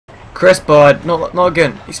Chris, bud, not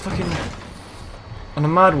again. He's fucking on a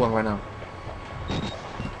mad one right now.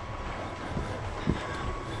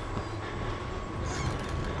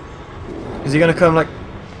 Is he gonna come like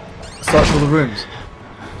search all the rooms?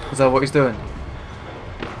 Is that what he's doing?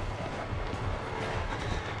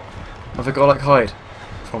 Have I got to like hide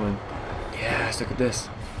from him? Yes, look at this.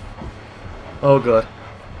 Oh god.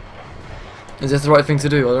 Is this the right thing to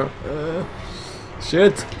do? I don't.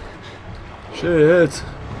 Shit. Shit.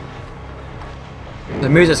 The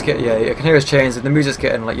music's getting. Yeah, I can hear his chains. The music's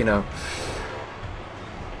getting like, you know.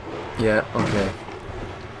 Yeah. Okay.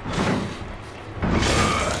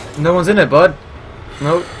 No one's in it, bud.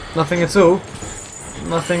 Nope. Nothing at all.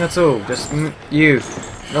 Nothing at all. Just you.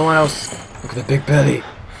 No one else. Look at the big belly.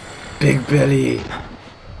 Big belly.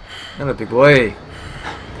 Hello, big boy.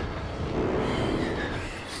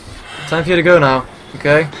 Time for you to go now.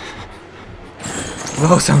 Okay.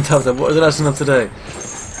 Well, SamTapTap, what is the lesson of today?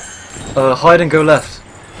 Hide and go left.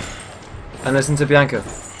 And listen to Bianca.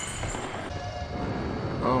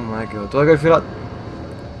 Oh my god. Do I go through that?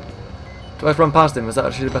 Do I have to run past him? Is that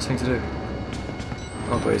actually the best thing to do?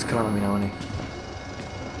 Oh god, he's coming at me now, isn't he?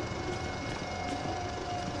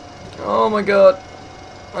 Oh my god.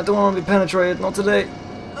 I don't want to be penetrated. Not today.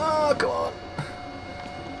 Oh, come on.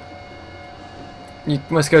 You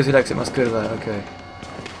must go to the exit. Must go to that. Okay.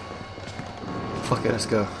 Fuck it. Let's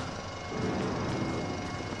go.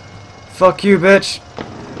 Fuck you, bitch.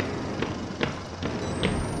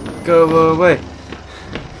 Go away.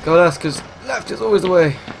 Go left, because left is always the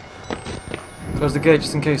way. Close the gate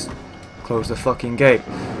just in case. Close the fucking gate.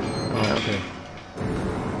 Alright, okay.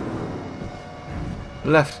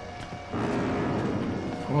 Left.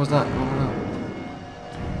 What was that? Oh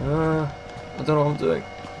no. I don't know what I'm doing.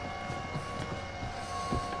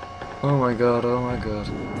 Oh my god, oh my god.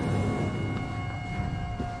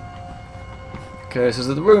 Okay, this is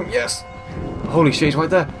the room, yes! Holy shit, he's right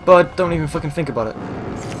there. Bud, don't even fucking think about it.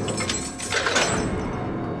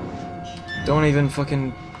 Don't even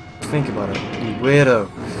fucking think about it, you weirdo.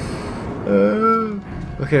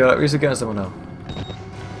 Okay, right, we're just getting someone now.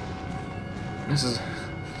 This is...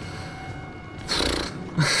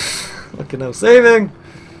 Fucking hell, saving!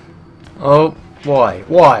 Oh, why?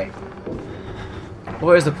 Why?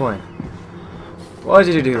 What is the point? Why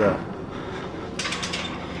did you do that?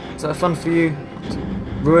 Is that fun for you? To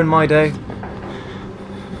ruin my day?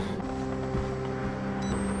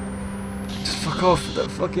 Just fuck off with that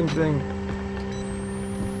fucking thing.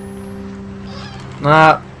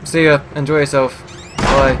 Nah, see ya. Enjoy yourself.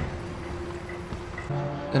 Bye.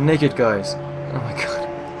 The naked guys. Oh my god.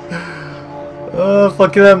 Oh,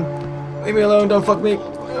 fuck them. Leave me alone, don't fuck me.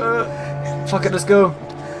 Fuck it, let's go.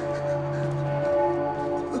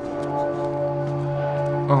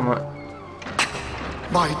 Oh my.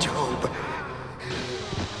 My Job,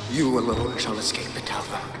 you alone shall escape the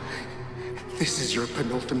tower. This is your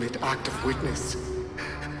penultimate act of witness.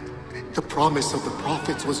 The promise of the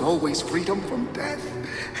prophets was always freedom from death.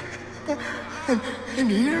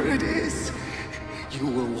 And here it is. You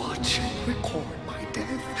will watch and record my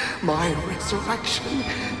death, my resurrection.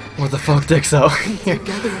 What the fuck, dicks out?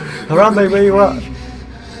 Together, Harambe, where you at?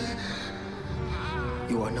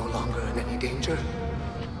 You are no longer in any danger.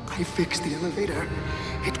 I fixed the elevator.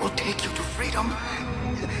 It will take you to freedom.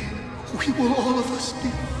 We will all of us be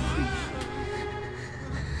free.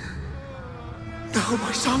 Now,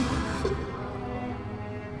 my son.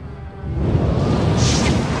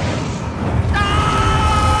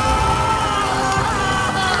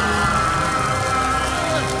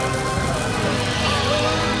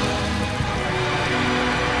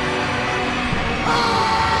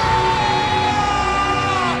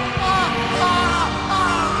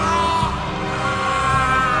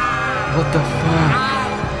 What the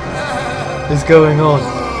fuck is going on?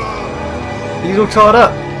 He's all charred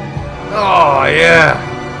up. Oh yeah.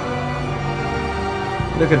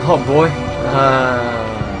 Looking hot, boy.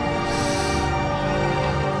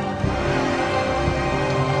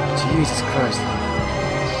 Jesus Christ.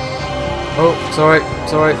 Oh, sorry,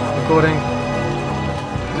 recording.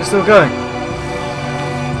 Is it still going?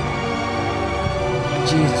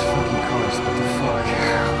 Jesus fucking Christ, what the fuck?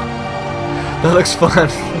 That looks fun.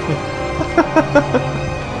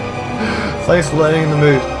 Thanks for letting in the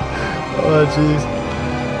mood. Oh jeez.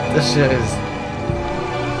 This shit is...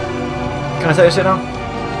 Can I take this shit now?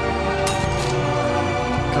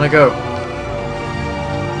 Can I go?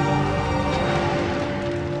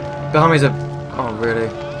 Behind me's a... Oh really?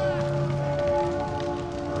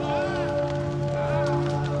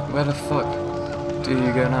 Where the fuck do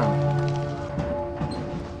you go now?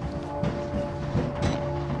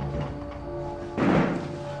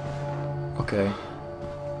 Okay.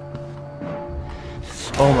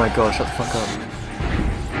 Oh my god, shut the fuck up.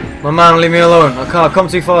 My man, leave me alone. I can't come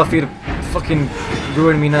too far for you to fucking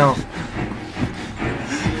ruin me now.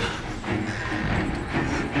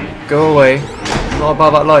 Go away. I'm not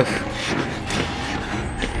about that life.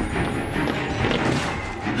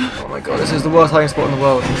 Oh my god, this is the worst hiding spot in the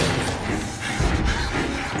world.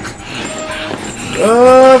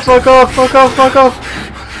 Fuck off, fuck off, fuck off!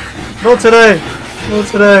 Not today! Not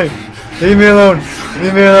today! Leave me alone!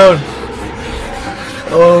 Leave me alone!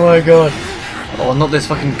 Oh my god. Oh, not this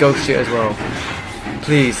fucking ghost shit as well.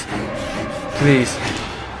 Please. Please.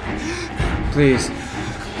 Please.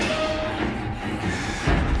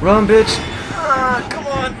 Run, bitch! Ah, come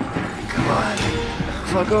on! Come on!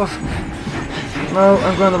 Fuck off! No,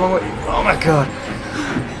 I'm going the wrong way. Oh my god!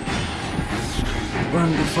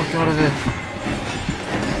 Run the fuck out of here!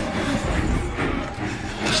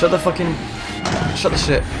 Shut the fucking... Shut the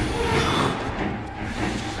shit.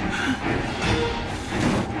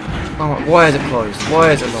 Oh, why is it closed?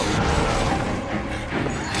 Why is it locked?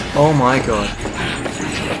 Oh my god.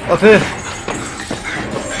 Up here!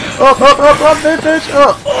 Up, up, up, up, bitch!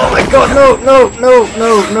 Up! Oh my god, no, no, no,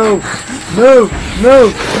 no, no! No,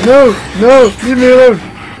 no, no, no! Leave me alone!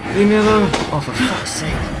 Leave me alone! Oh, for fuck's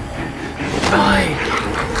sake. Why?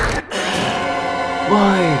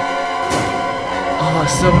 Why? Oh,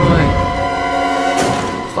 that's so annoying.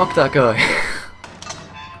 Fuck that guy.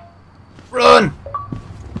 Run!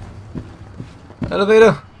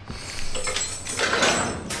 Elevator!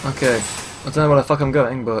 Okay. I don't know where the fuck I'm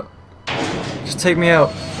going, but... Just take me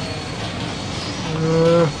out.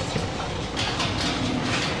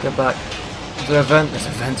 Get back. Is there a vent? There's a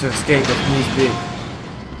vent to escape if needs be.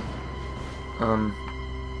 What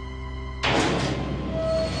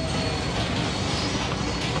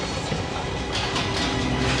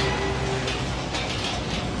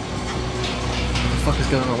the fuck is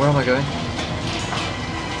going on? Where am I going?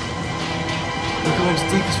 We're going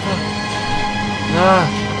deep as fuck. Nah,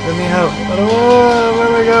 let me out. I don't know. Where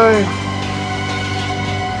am I going?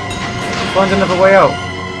 Find another way out.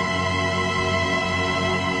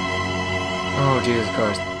 Oh, Jesus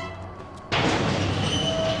Christ.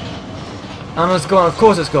 And it's gone. Of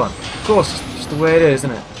course it's gone. Of course, it's just the way it is,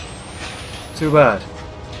 isn't it? Too bad.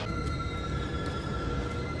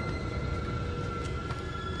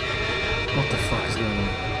 What the fuck is going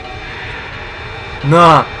on?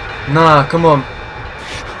 Nah. Nah, come on.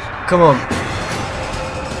 Come on.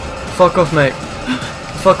 Fuck off, mate.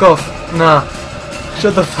 Fuck off. Nah.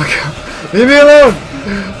 Shut the fuck up. Leave me alone!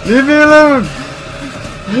 Leave me alone!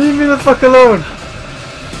 Leave me the fuck alone!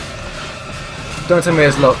 Don't tell me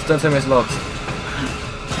it's locked. Don't tell me it's locked.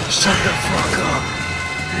 Shut the fuck up.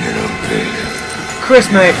 Little pig. Chris,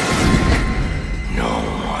 mate! No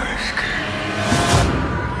more escape.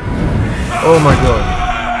 Oh my god.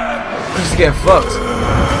 Chris is getting fucked.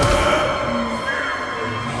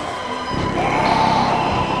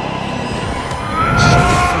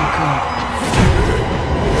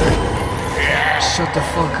 Shut the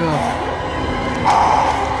fuck up.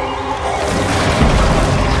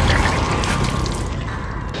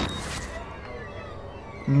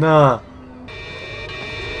 Nah.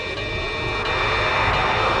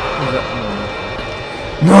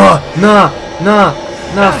 Nah, nah, nah,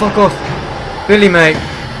 nah, fuck off. Billy, mate.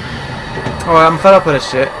 Alright, I'm fed up with this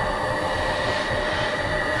shit.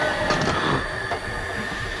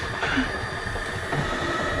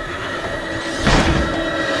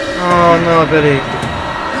 Oh no, Billy.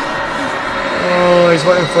 Oh, he's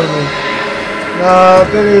right in front of me. No,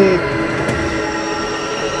 Billy.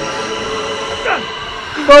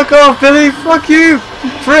 Fuck off, Billy. Fuck you,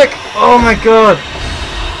 prick. Oh my god.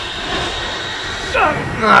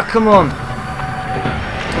 Ah, come on.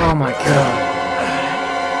 Oh my god.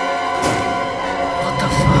 What the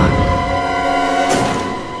fuck?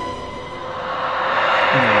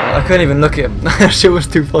 Oh, I couldn't even look at him. That shit was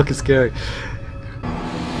too fucking scary.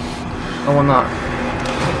 I want that.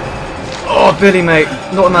 Oh, Billy, mate.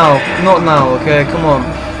 Not now. Not now, okay? Come on.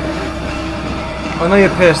 I know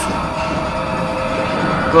you're pissed.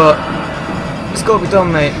 But it's gotta be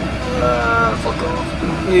done, mate. Fuck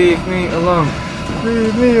off. Leave me alone.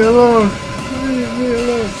 Leave me alone. Leave me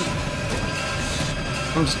alone.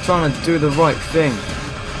 I'm just trying to do the right thing.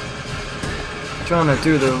 Trying to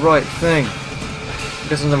do the right thing. I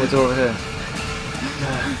guess there's another door over here.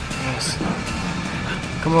 Yes.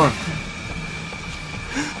 Come on.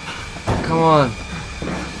 Come on.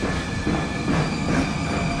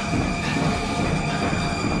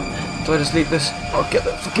 Do I just leave this? I'll get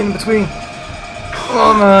that fucking in between.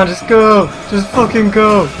 Oh man, just go. Just fucking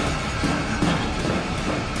go.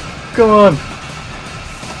 Come on.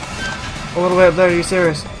 All the way up there, are you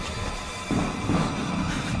serious?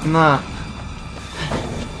 Nah.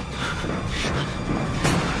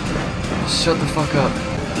 Shut the fuck up.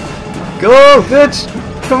 Go, bitch!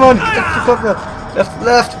 Come on, get the fuck up. Left,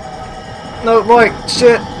 left. No, right,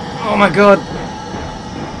 shit. Oh my god.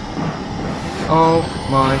 Oh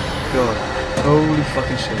my god. Holy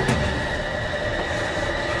fucking shit.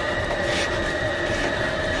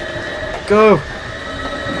 Go!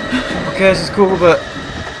 Okay, this is cool, but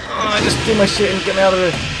I just do my shit and get me out of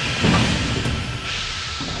here.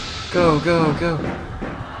 Go, go, go.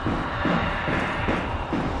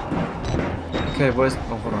 Okay, boys.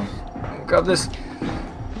 Oh, hold on. Grab this.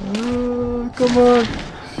 Come on.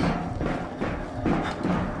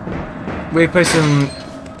 We play some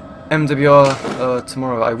MWR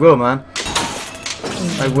tomorrow. I will, man.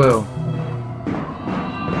 I will.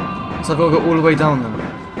 So I've got to go all the way down then.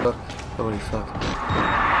 Holy fuck.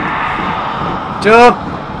 Jump!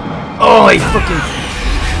 Oh, he fucking...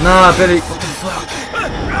 Nah, Billy. What the fuck?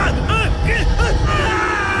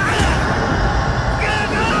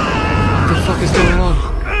 What the fuck is going on?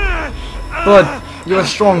 Bud, you're a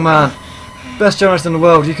strong man. Best journalist in the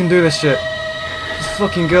world. You can do this shit. Just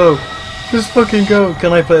fucking go. Just fucking go.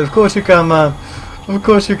 Can I play? Of course you can, man. Of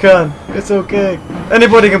course you can. It's okay.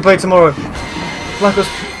 Anybody can play tomorrow. Black Ops...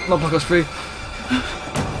 Not Black Ops 3.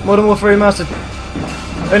 Modern Warfare Remastered.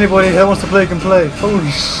 Anybody that wants to play can play. Holy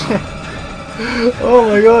shit. Oh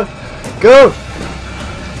my god. Go!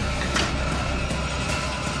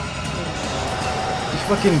 You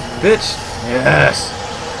fucking bitch. Yes.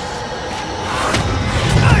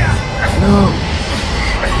 No.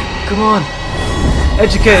 Come on.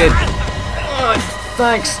 Educated. Oh,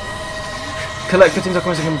 thanks. Collect 15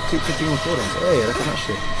 documents and complete 15 recordings. Hey, look at that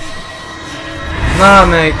shit. Nah,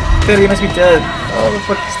 mate. Billy, you must be dead. Oh, the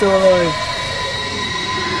fuck, he's still alive.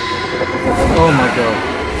 Oh my god.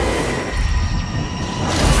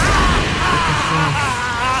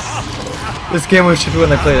 This game was shitty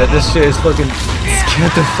when I played it. This shit is fucking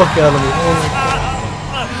scared the fuck out of me. Oh my god.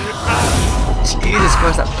 Jesus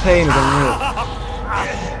Christ, that pain is unreal.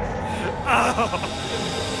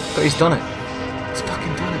 But he's done it. He's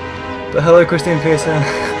fucking done it. But hello, Christine Pearson.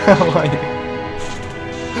 How are you?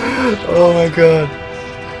 Oh my god.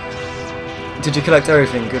 Did you collect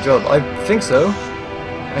everything? Good job. I think so.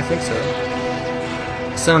 I think so.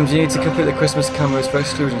 Sam, do you need to complete the Christmas cameras for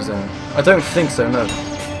exclusion zone? I don't think so, no.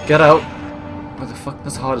 Get out. Where the fuck?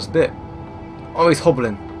 That's the hardest bit. Oh, he's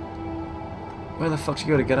hobbling. Where the fuck should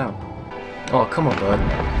you go to get out? Oh, come on, bud.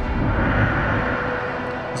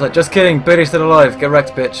 It's like, just kidding. Billy's still alive. Get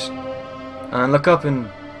wrecked, bitch. And look up and...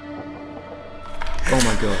 Oh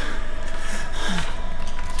my god.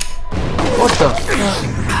 What the fuck?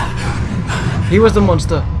 He was the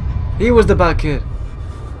monster. He was the bad kid.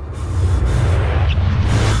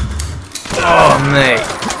 Oh, mate.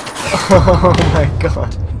 Oh my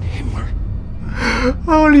god.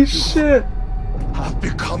 Holy shit. I've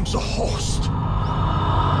become the host.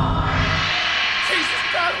 Jesus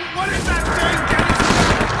God, what is that thing?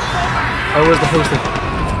 I was the host of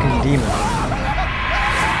fucking demon.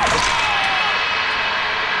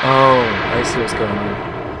 Oh, I see what's going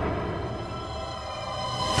on.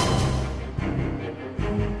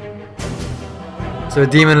 So a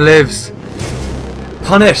demon lives.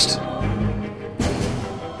 Punished!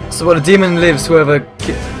 So what, a demon lives, whoever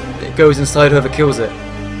it goes inside whoever kills it.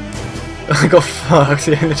 I got fucked,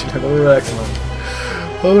 yeah, literally, the wrecked, man.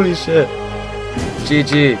 Holy shit.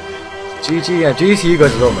 GG. GG, yeah, GG to you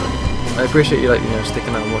guys as well, man. I appreciate you, like, you know,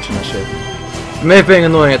 sticking out and watching that shit. It may have been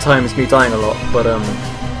annoying at times, me dying a lot, but,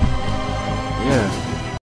 yeah.